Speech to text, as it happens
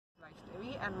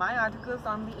and my article is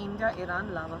on the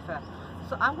India-Iran love affair.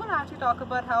 So I'm going to actually talk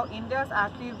about how India is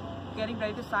actually getting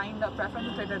ready to sign the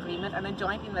preferential trade agreement and a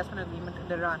joint investment agreement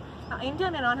with Iran. Now, India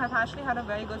and Iran have actually had a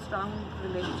very good, strong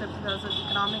relationship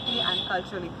economically and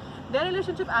culturally. Their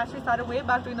relationship actually started way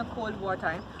back during the Cold War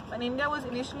time, when India was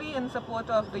initially in support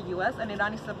of the US and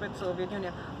Iran is support Soviet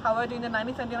Union. However, during the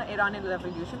 1979 Iranian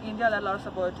Revolution, India led a lot of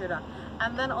support to Iran.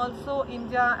 And then also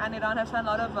India and Iran have signed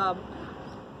a lot of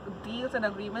deals and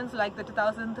agreements like the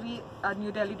 2003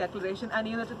 New Delhi Declaration and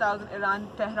even the 2000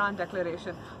 Iran-Tehran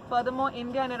Declaration. Furthermore,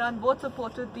 India and Iran both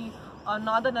supported the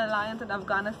Northern Alliance in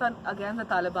Afghanistan against the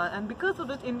Taliban, and because of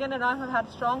this, India and Iran have had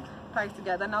strong ties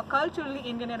together. Now, culturally,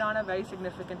 India and Iran are very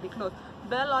significantly close.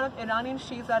 There are a lot of Iranian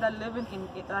Shiites that live in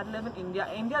India.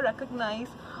 India recognizes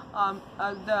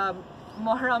the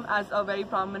Muharram as a very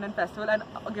prominent festival and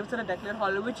gives it a declared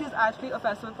holiday, which is actually a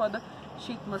festival for the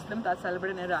Shiite Muslims that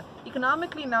celebrate in Iran.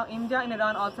 Economically now, India and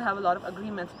Iran also have a lot of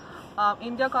agreements.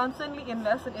 India constantly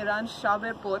invests in Iran's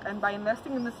Shabir port, and by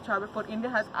investing in this Shabir port,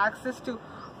 India has access to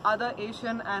other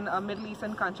Asian and Middle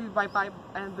Eastern countries by pipe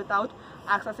and without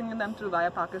accessing them through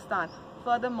via Pakistan.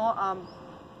 Furthermore,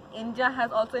 India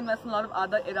has also invested in a lot of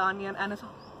other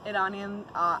Iranian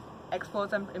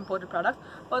exports and imported products.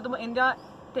 Furthermore, India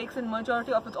takes in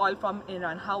majority of its oil from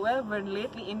Iran. However,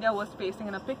 lately India was facing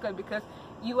in a pickle because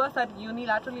US had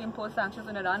unilaterally imposed sanctions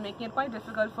on Iran, making it quite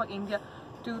difficult for India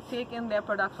to take in their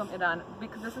products from Iran.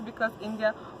 This is because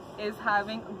India is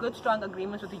having good, strong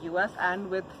agreements with the US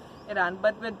and with Iran.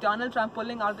 But with Donald Trump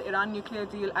pulling out the Iran nuclear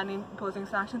deal and imposing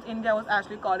sanctions, India was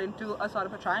actually caught into a sort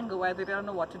of a triangle where they didn't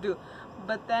know what to do.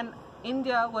 But then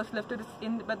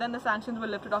the sanctions were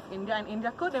lifted off India, and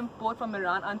India could import from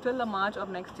Iran until the March of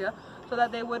next year, so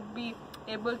that they would be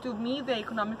able to meet their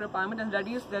economic requirement and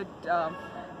reduce their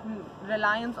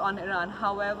reliance on Iran.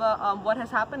 However, what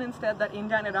has happened instead that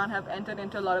India and Iran have entered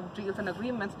into a lot of deals and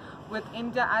agreements, with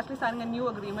India actually signing a new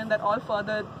agreement that all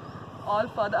further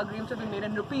agreements will be made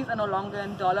in rupees and no longer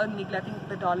in dollar, neglecting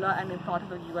the dollar and important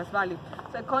the US value.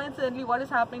 So coincidentally, what is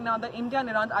happening now that India and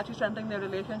Iran are actually strengthening their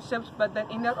relationships, but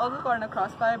then India is also caught in a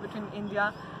crossfire between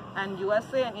India and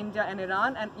USA and India and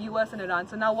Iran and US and Iran.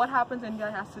 So now what happens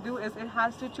India has to do is it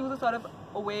has to choose a sort of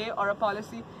a way or a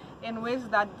policy in which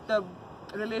that the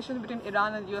relations between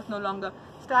Iran and US no longer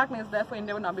stagnates, therefore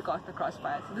India will not be caught in the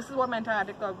crossfire. So this is what my entire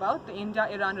article about, the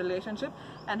India-Iran relationship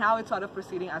and how it's sort of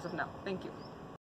proceeding as of now. Thank you.